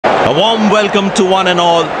A warm welcome to one and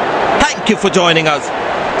all. Thank you for joining us.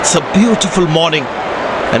 It's a beautiful morning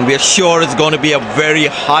and we are sure it's going to be a very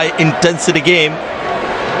high intensity game.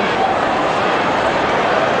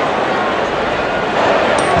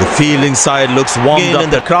 The field inside looks warmed up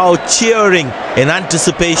and the crowd cheering in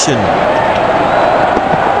anticipation.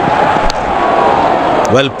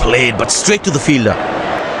 Well played, but straight to the fielder.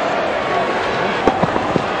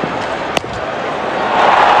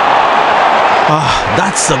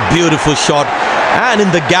 That's a beautiful shot, and in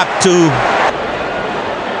the gap too.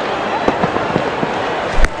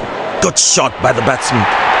 Good shot by the batsman.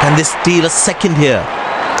 Can they steal a second here?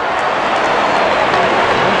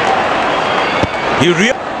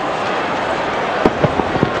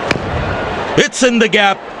 It's in the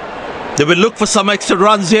gap. They will look for some extra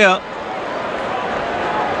runs here.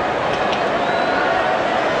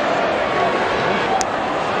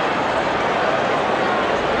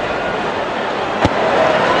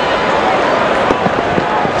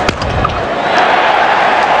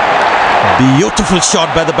 Beautiful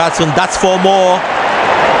shot by the batsman. That's 4 more.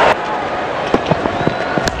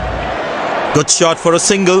 Good shot for a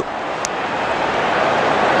single.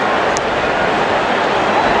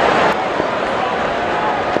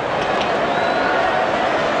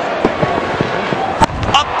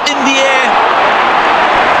 Up in the air.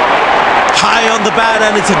 High on the bat,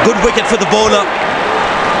 and it's a good wicket for the bowler.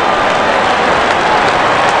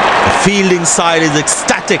 The fielding side is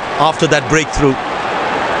ecstatic after that breakthrough.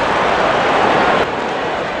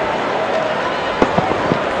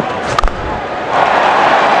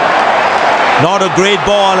 Not a great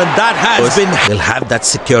ball, and that has been... They'll have that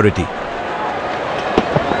security.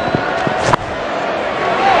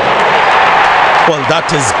 Well, that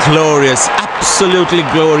is glorious. Absolutely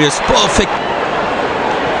glorious. Perfect.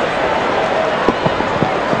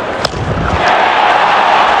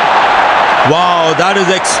 Wow, that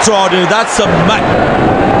is extraordinary. That's a...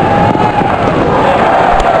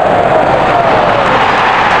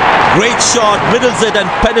 Great shot. Middles it and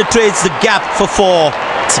penetrates the gap for 4.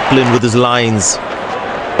 Discipline with his lines.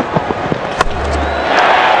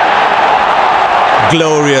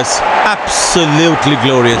 Glorious, absolutely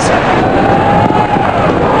glorious.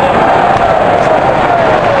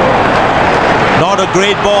 Not a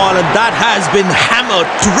great ball, and that has been hammered.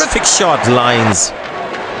 Terrific shot. Lines.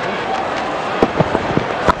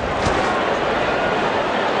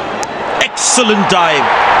 Excellent dive.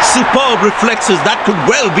 Superb reflexes. That could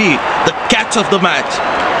well be the catch of the match.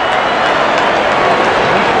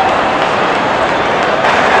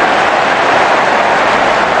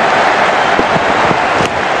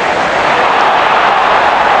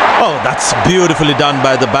 Oh, that's beautifully done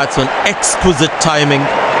by the batsman. Exquisite timing.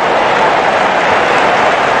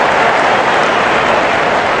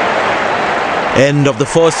 End of the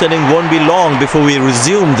first inning won't be long before we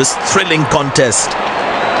resume this thrilling contest.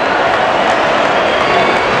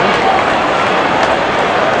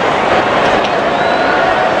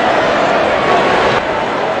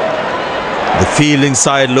 The fielding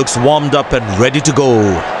side looks warmed up and ready to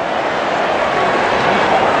go.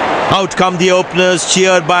 Out come the openers,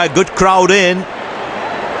 cheered by a good crowd in.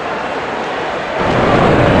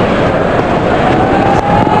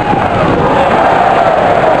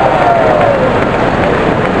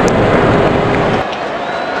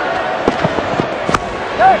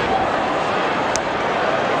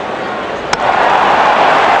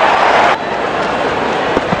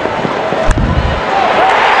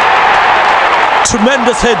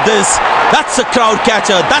 Tremendous hit this. That's a crowd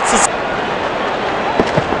catcher. That's a...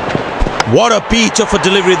 What a peach of a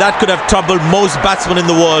delivery. That could have troubled most batsmen in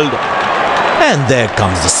the world. And there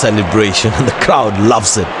comes the celebration, and the crowd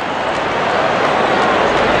loves it.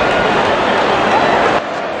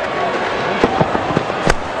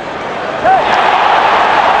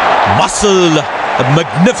 Muscle. A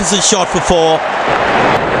magnificent shot for 4.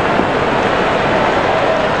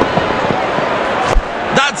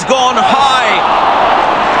 That's gone high.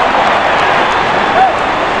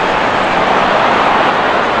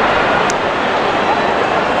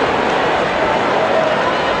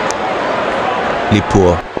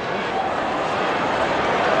 Poor.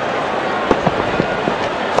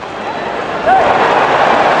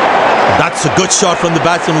 That's a good shot from the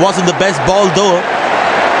batsman. Wasn't the best ball though.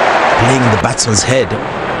 Playing the batsman's head.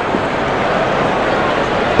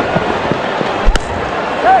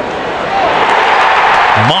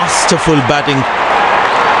 Masterful batting.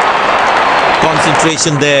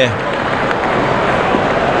 Concentration there.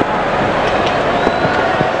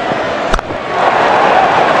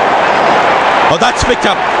 Oh, that's picked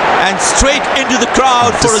up and straight into the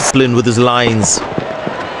crowd for a discipline with his lines.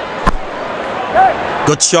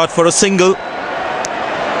 Good shot for a single.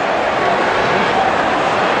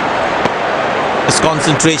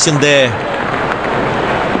 concentration there.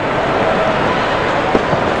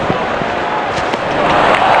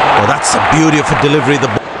 Oh, that's a beauty of a delivery. The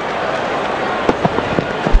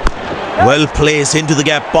well placed into the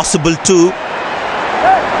gap, possible too.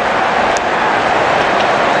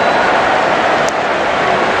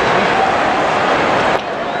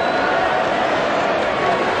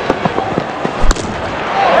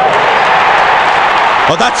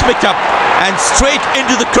 Oh, that's picked up and straight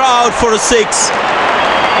into the crowd for a 6.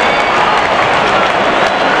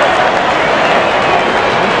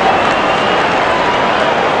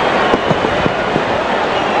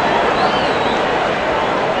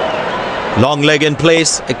 Long leg in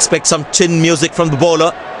place. Expect some chin music from the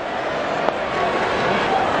bowler.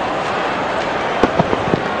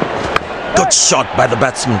 Good shot by the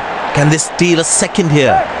batsman. Can they steal a second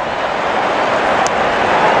here?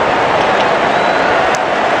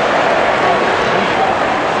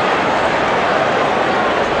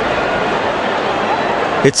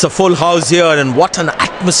 It's a full house here, and what an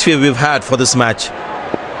atmosphere we've had for this match.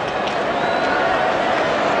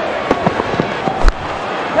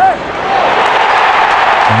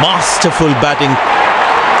 Masterful batting.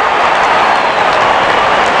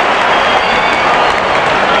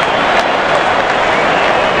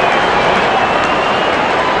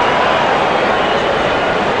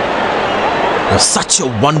 There's such a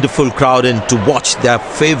wonderful crowd in to watch their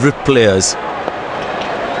favourite players.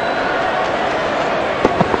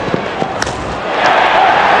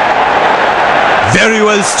 Very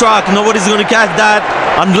well struck. Nobody's going to catch that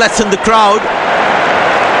unless in the crowd.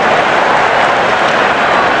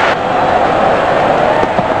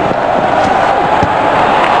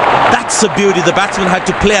 That's a beauty. The batsman had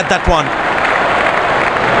to play at that one.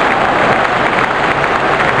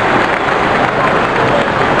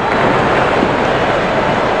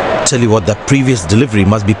 Tell you what, that previous delivery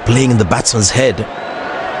must be playing in the batsman's head.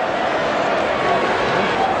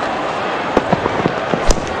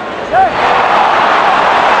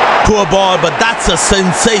 Poor ball, but that's a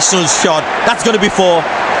sensational shot. That's going to be 4.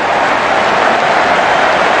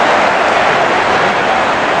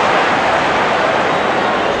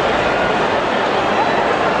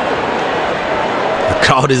 The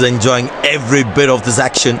crowd is enjoying every bit of this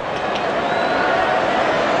action.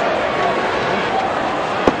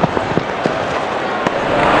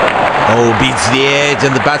 Oh, beats the edge,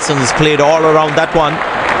 and the batsman has played all around that one.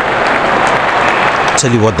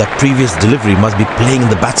 Tell you what, that previous delivery must be playing in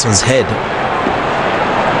the batsman's head.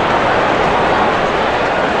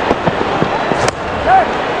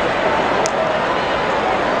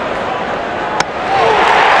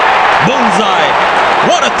 Bullseye!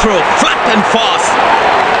 What a throw! Flat and fast!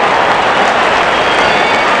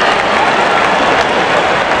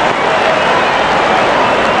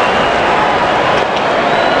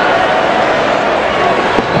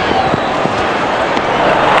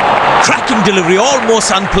 Delivery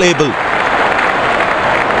almost unplayable.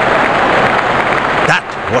 That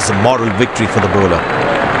was a moral victory for the bowler.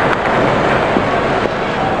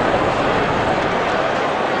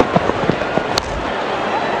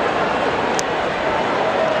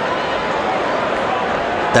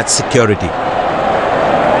 That's security.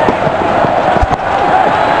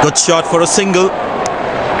 Good shot for a single.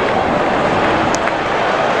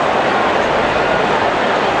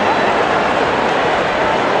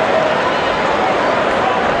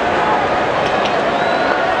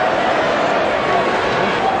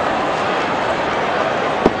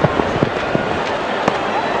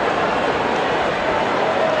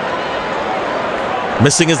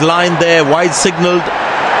 Missing his line there, wide signalled.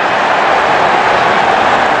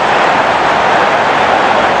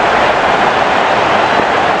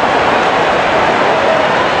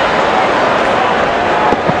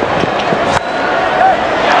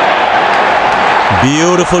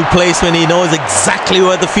 Beautiful placement, he knows exactly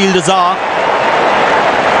where the fielders are.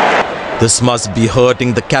 This must be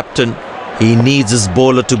hurting the captain. He needs his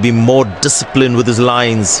bowler to be more disciplined with his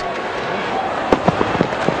lines.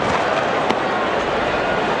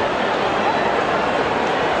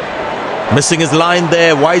 Missing his line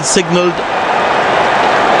there, wide signalled.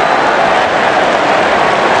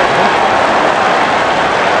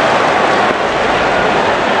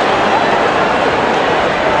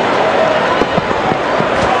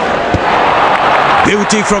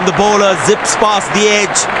 Beauty from the bowler, zips past the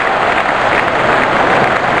edge.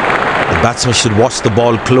 The batsman should watch the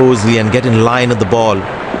ball closely and get in line at the ball.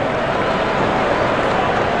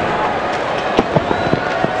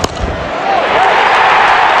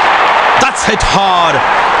 Hit hard.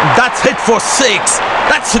 That's hit for 6.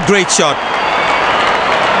 That's a great shot.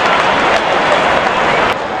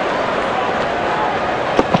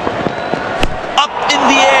 Up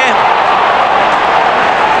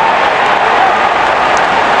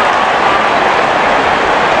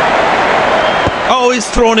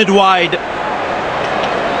thrown it wide.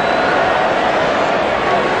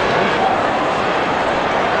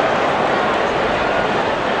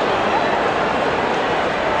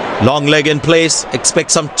 Long leg in place.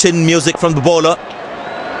 Expect some chin music from the bowler.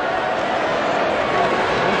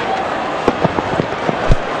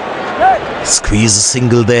 Squeeze a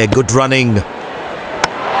single there. Good running.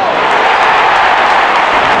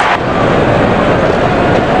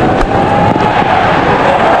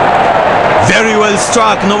 Very well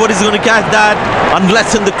struck. Nobody's going to catch that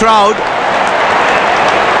unless in the crowd.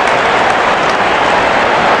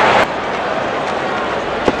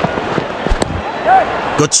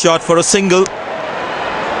 Good shot for a single.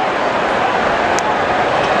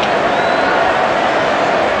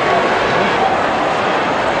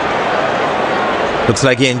 Looks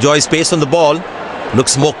like he enjoys space on the ball.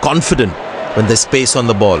 Looks more confident when there's space on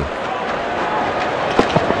the ball.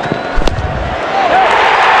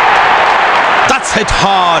 That's hit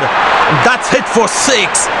hard. That's hit for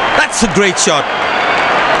 6. That's a great shot.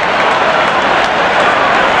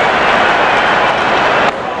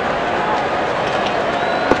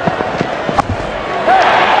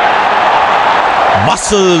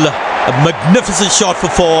 Muscle. A magnificent shot for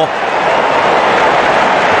 4.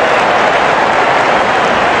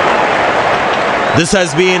 This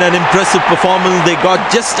has been an impressive performance. They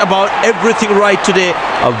got just about everything right today.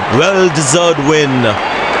 A well-deserved win.